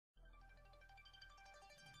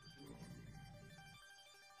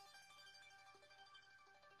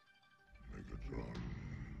Megatron.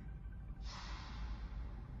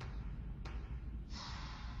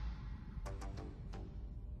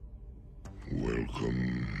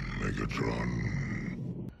 Welcome,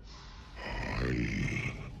 Megatron. I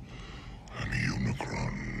am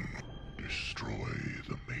Unicron. Destroy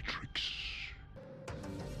the Matrix.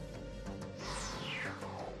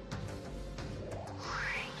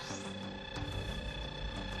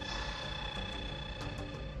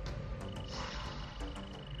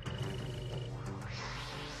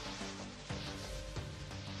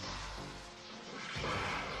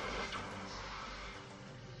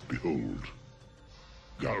 Behold,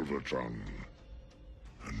 Galvatron,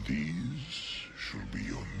 and these shall be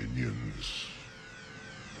your minions.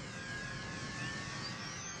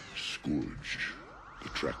 Scourge, the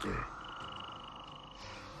Tracker,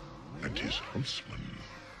 and his huntsman,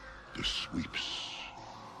 the Sweeps.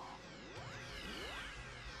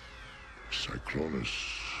 Cyclonus,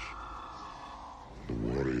 the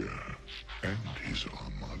Warrior, and his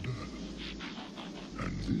Armada.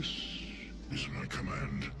 And this is my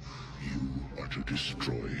command. You are to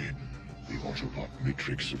destroy the Autobot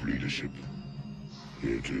matrix of leadership.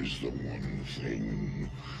 It is the one thing,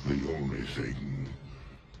 the only thing,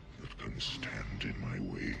 that can stand in my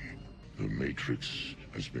way. The matrix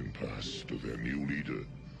has been passed to their new leader,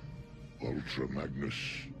 Ultra Magnus.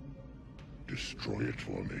 Destroy it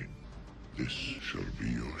for me. This shall be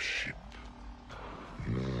your ship.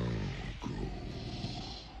 Now go.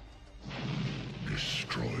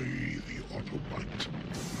 Destroy the Autobot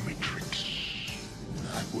matrix.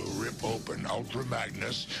 I will rip open Ultra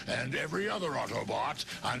Magnus and every other Autobot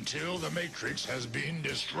until the matrix has been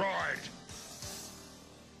destroyed.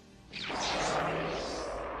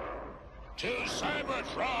 To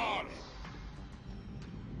Cybertron!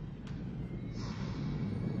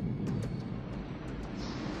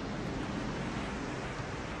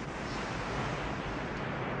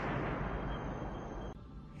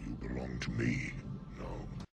 You belong to me.